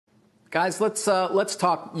Guys, let's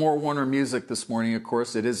talk more Warner Music this morning. Of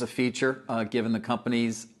course, it is a feature, given the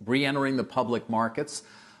company's re-entering the public markets.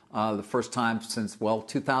 The first time since,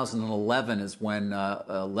 2011 is when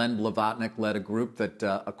Len Blavatnik led a group that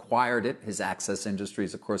acquired it. His Access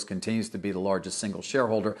Industries, of course, continues to be the largest single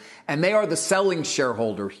shareholder. And they are the selling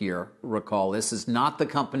shareholder here, recall. This is not the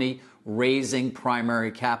company raising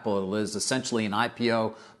primary capital. It is essentially an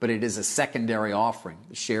IPO, but it is a secondary offering.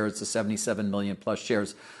 The shares, the 77 million plus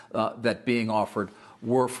shares that being offered,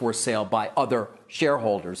 were for sale by other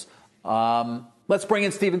shareholders. Let's bring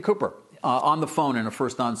in Stephen Cooper. On the phone and a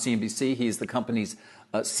first on CNBC. He's the company's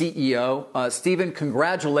CEO. Stephen,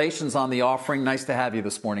 congratulations on the offering. Nice to have you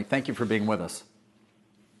this morning. Thank you for being with us.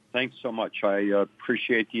 Thanks so much. I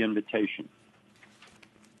appreciate the invitation.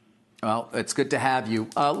 Well, it's good to have you.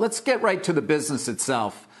 Let's get right to the business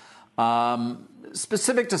itself.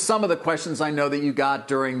 Specific to some of the questions I know that you got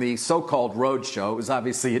during the so-called roadshow. It was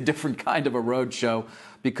obviously a different kind of a roadshow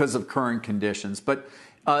because of current conditions. But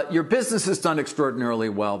your business has done extraordinarily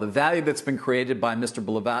well. The value that's been created by Mr.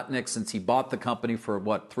 Blavatnik since he bought the company for,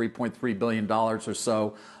 $3.3 billion or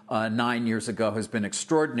so 9 years ago has been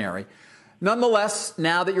extraordinary. Nonetheless,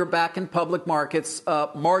 now that you're back in public markets,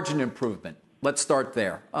 margin improvement. Let's start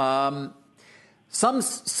there.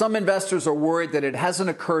 Some investors are worried that it hasn't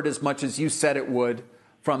occurred as much as you said it would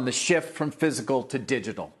from the shift from physical to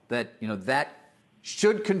digital, that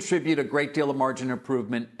should contribute a great deal of margin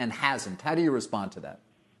improvement and hasn't. How do you respond to that?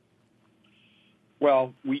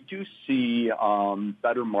 Well, we do see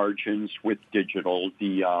better margins with digital.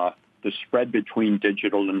 The spread between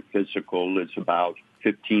digital and physical is about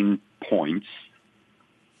 15 points.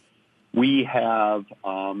 We have,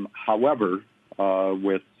 however,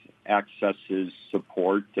 with Access's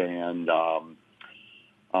support and,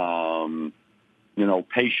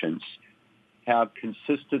 patience, have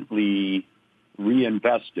consistently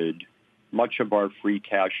reinvested much of our free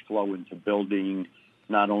cash flow into building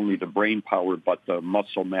not only the brain power but the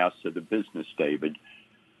muscle mass of the business, David.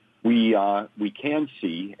 We can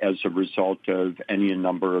see, as a result of any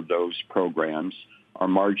number of those programs, our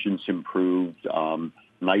margins improved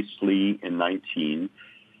nicely in 19,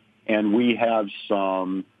 and we have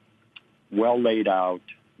some well laid out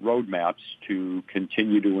roadmaps to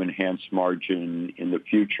continue to enhance margin in the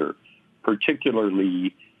future,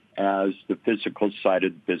 particularly as the physical side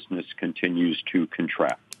of the business continues to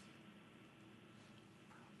contract.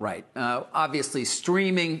 Right. Obviously,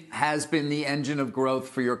 streaming has been the engine of growth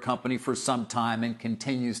for your company for some time and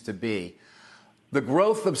continues to be. The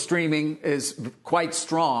growth of streaming is quite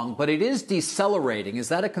strong, but it is decelerating. Is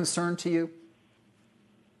that a concern to you?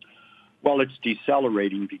 Well, it's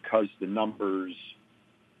decelerating because the numbers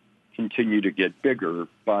continue to get bigger.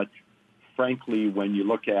 But frankly, when you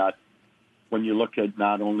look at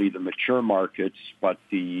not only the mature markets but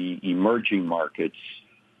the emerging markets,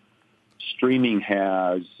 streaming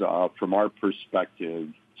has, from our perspective,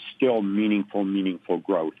 still meaningful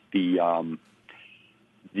growth. The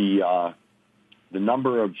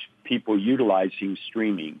number of people utilizing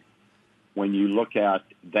streaming, when you look at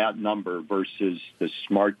that number versus the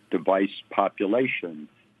smart device population,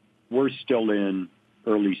 we're still in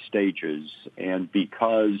early stages. And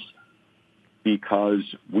because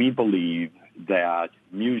we believe that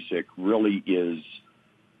music really is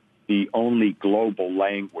the only global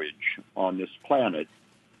language on this planet,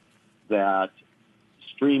 that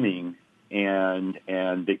streaming and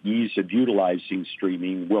the ease of utilizing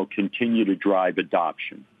streaming will continue to drive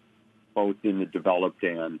adoption, both in the developed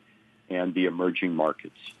and the emerging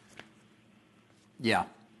markets. Yeah,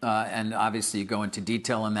 and obviously you go into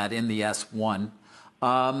detail on that in the S1.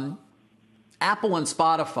 Apple and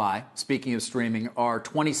Spotify, speaking of streaming, are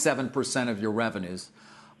 27% of your revenues.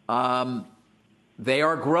 They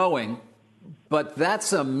are growing, but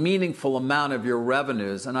that's a meaningful amount of your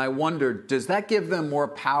revenues. And I wonder, does that give them more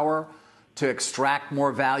power to extract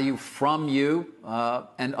more value from you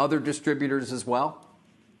and other distributors as well?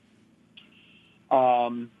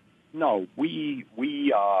 No, we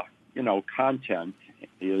content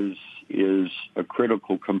is a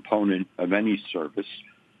critical component of any service.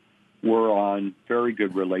 We're on very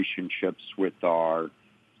good relationships with our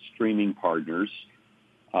streaming partners.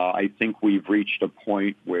 I think we've reached a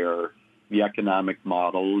point where the economic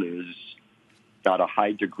model is got a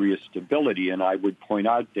high degree of stability. And I would point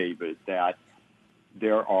out, David, that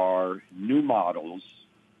there are new models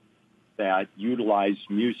that utilize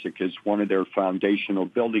music as one of their foundational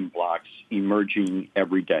building blocks emerging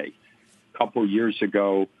every day. A couple of years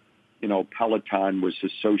ago, Peloton was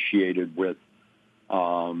associated with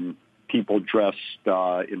people dressed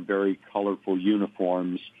in very colorful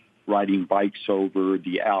uniforms riding bikes over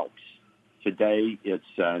the Alps. Today, it's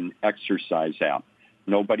an exercise app.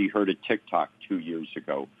 Nobody heard of TikTok 2 years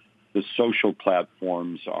ago. The social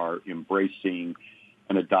platforms are embracing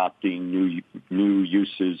and adopting new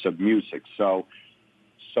uses of music. So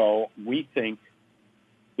we think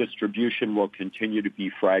distribution will continue to be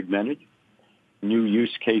fragmented. New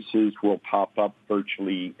use cases will pop up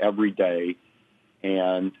virtually every day,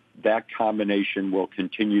 and that combination will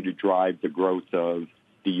continue to drive the growth of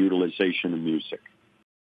the utilization of music.